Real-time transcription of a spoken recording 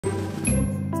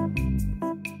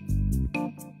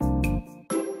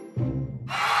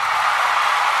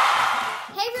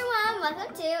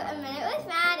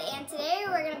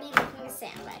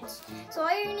sandwich. So all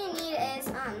you're gonna need is,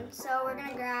 so we're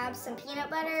gonna grab some peanut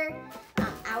butter,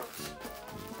 ouch.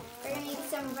 We're gonna need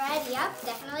some bread, yep,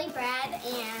 definitely bread,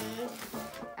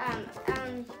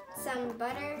 and some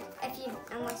butter,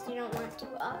 unless you don't want to.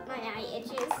 Oh, my eye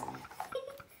itches.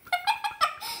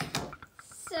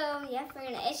 So, yep, we're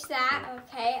gonna itch that.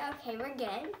 Okay, we're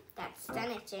good. That's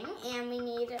done itching. And we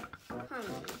need,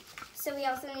 so we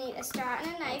also need a straw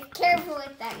and a knife. Careful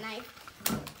with that knife.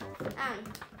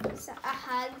 So a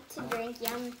hug to drink,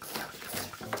 yum.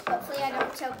 Hopefully I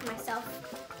don't choke myself.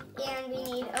 And we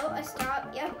need, a straw.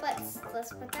 Yep, let's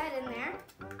put that in there.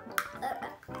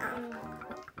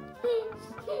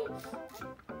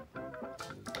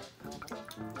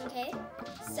 Okay,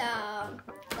 so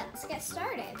let's get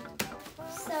started.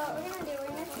 So what we're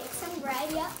gonna take some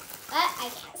bread, yep. I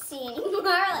can't see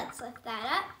anymore, let's lift that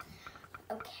up.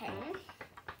 Okay.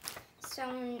 So,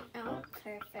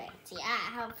 perfect. Yeah,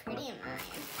 how pretty am I?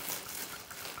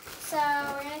 So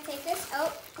we're gonna take this,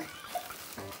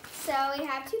 So we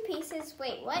have 2 pieces.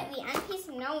 Wait, what? The end piece?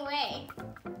 No way.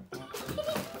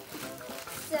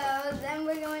 So then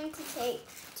we're going to take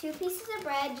 2 pieces of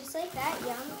bread, just like that.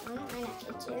 Yum. My neck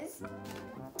itches.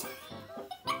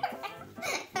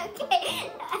 Okay,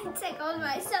 I tickled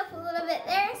myself a little bit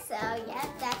there. So yeah,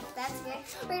 that's good.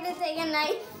 We're gonna take a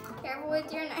knife. Careful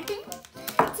with your knife.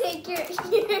 Take your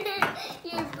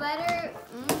butter.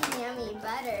 Yummy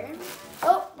butter.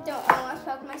 Oh, don't almost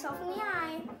poke myself in the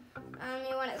eye.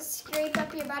 You want to scrape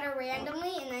up your butter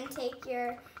randomly and then take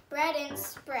your bread and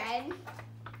spread.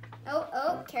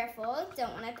 Oh, careful.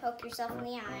 Don't want to poke yourself in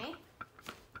the eye.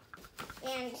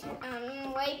 And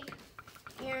wipe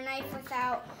your knife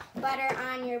without butter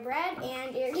on your bread,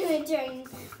 and you're going to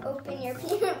open your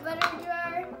peanut butter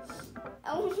jar.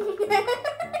 Oh,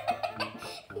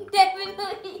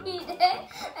 definitely eat it.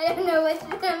 I don't know what's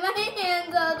been on my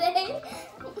hands all day.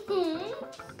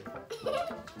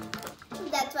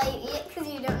 That's why you eat it, because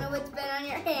you don't know what's been on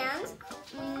your hands.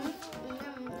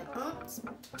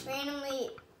 Randomly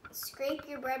scrape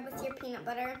your bread with your peanut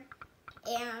butter,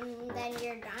 and then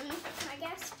you're done, I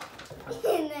guess.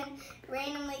 And then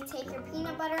randomly take your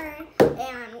peanut butter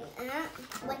and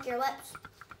lick your lips.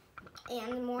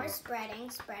 And more spreading.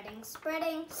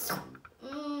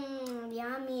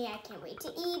 Yummy, I can't wait to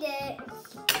eat it.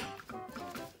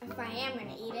 If I am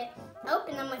gonna eat it.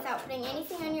 Open them without putting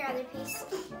anything on your other piece.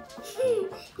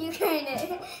 You kind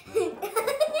of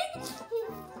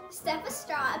stuff a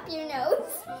straw up your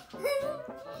nose.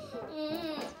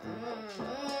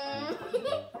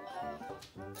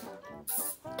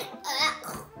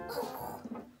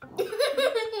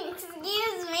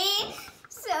 Excuse me.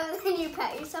 So then you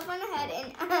pat yourself on the head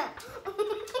and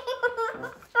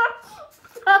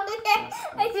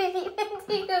I didn't even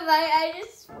take a bite, I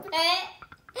just spit.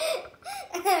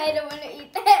 I don't want to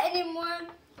eat that anymore.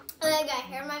 I got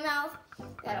hair in my mouth.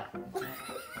 I'm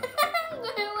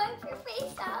gonna wipe your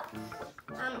face off.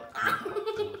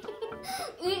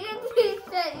 Eat a piece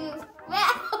that you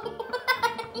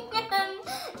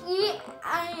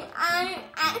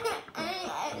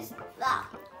Stop.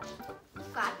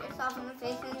 Slap yourself in the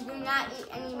face and do not eat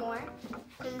anymore,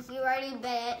 because you already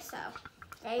bit it, so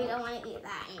yeah, you don't want to eat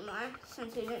that anymore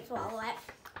since you didn't swallow it.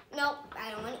 Nope,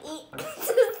 I don't want to eat.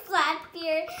 slap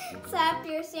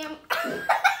your sandwich.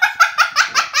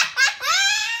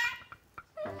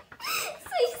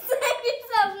 So you slap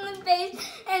yourself in the face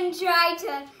and try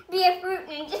to be a fruit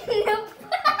ninja. Nope.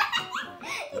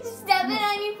 You step it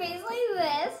on your face like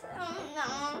this.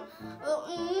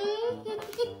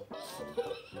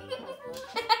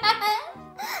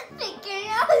 Pick your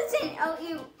nose and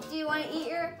do you want to eat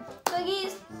your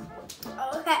cookies?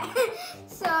 Okay.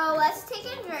 So let's take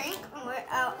a drink. We're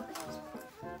out.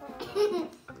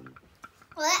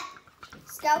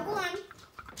 Still going.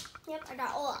 Yep, I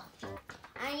got a lot.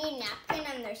 I need a napkin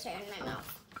and there's hair in my mouth.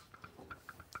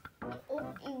 Oh,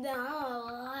 no,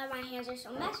 my hands are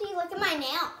so messy. Look at my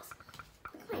nails.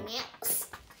 Look at my nails.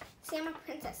 See, I'm a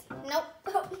princess. Nope.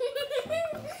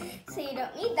 So you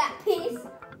don't need that piece.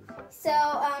 So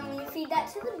you feed that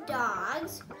to the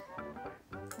dogs.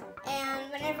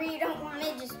 And whenever you don't want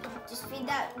it, just feed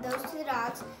those to the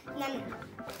dogs. And then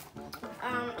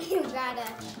you gotta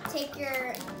take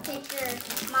your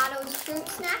Motto's fruit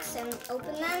snacks and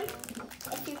open them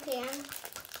if you can.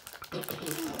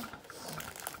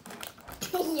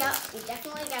 Yep, you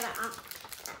definitely gotta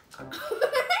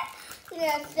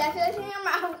yeah, it's definitely in your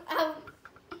mouth.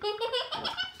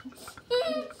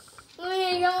 When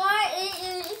you don't want to eat,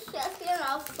 you just stuff your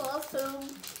mouth full of food.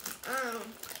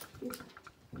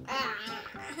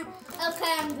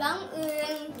 Okay, I'm done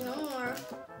eating. No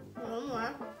more.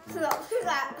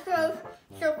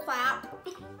 So clap.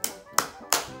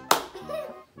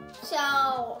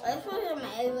 So this was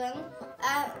amazing.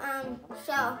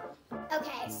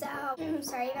 Okay, so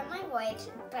sorry about my voice,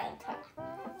 but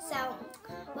so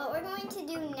what we're going to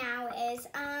do now is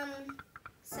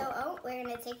we're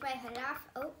gonna take my hood off.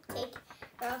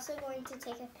 We're also going to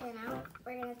take a pin out.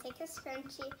 We're gonna take a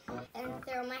scrunchie and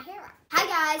throw my hair up. Hi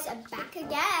guys, I'm back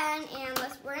again, and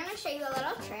we're gonna show you a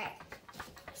little trick.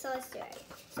 So let's do it.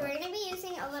 So we're gonna be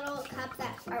using a little cup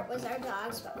that was our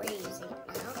dog's, but we're using it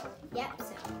now. Yep.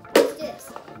 So let's do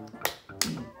this.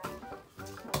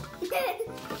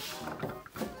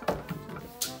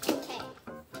 Okay.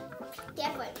 Yeah,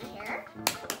 put my hair.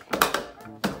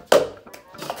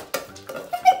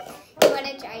 You want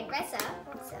to try and dress up?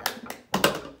 So.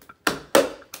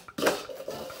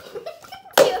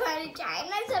 Do you want to try and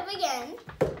dress up again?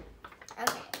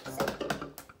 Okay.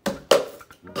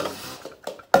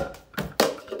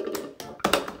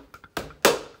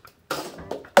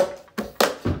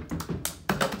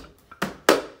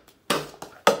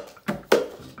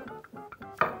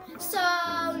 So,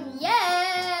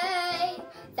 yay!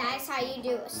 That's how you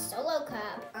do a solo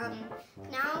cup.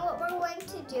 Now what we're going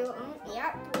to do,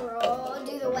 roll,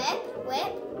 do the whip,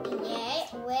 yay,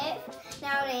 whip.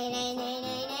 Now,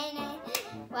 nay,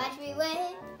 watch me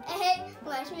whip, hey,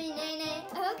 watch me nay,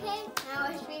 okay. Now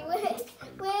watch me whip,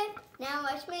 now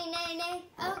watch me nay,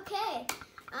 okay.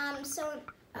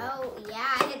 Oh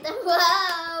yeah, I hit the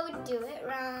whoa, do it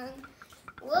wrong.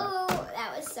 Whoa, that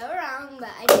was so wrong,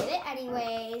 but I did it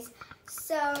anyways.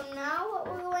 So now what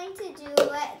we're going to do,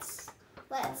 let's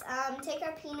take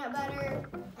our peanut butter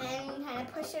and kind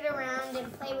of push it around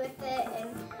and play with it. And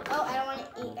oh, I don't want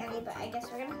to eat any, but I guess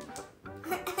we're gonna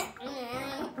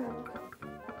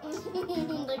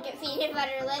look at peanut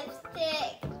butter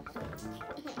lipstick.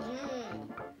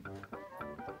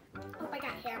 Oh, I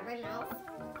got hair in my mouth.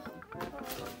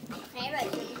 Okay, that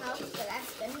didn't help, but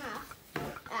that's good enough.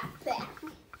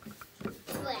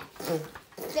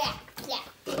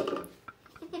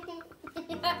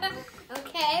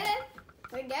 Okay,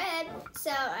 we're good.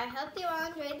 So I hope you all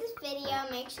enjoyed this video.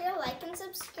 Make sure to like and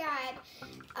subscribe.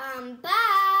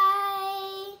 Bye.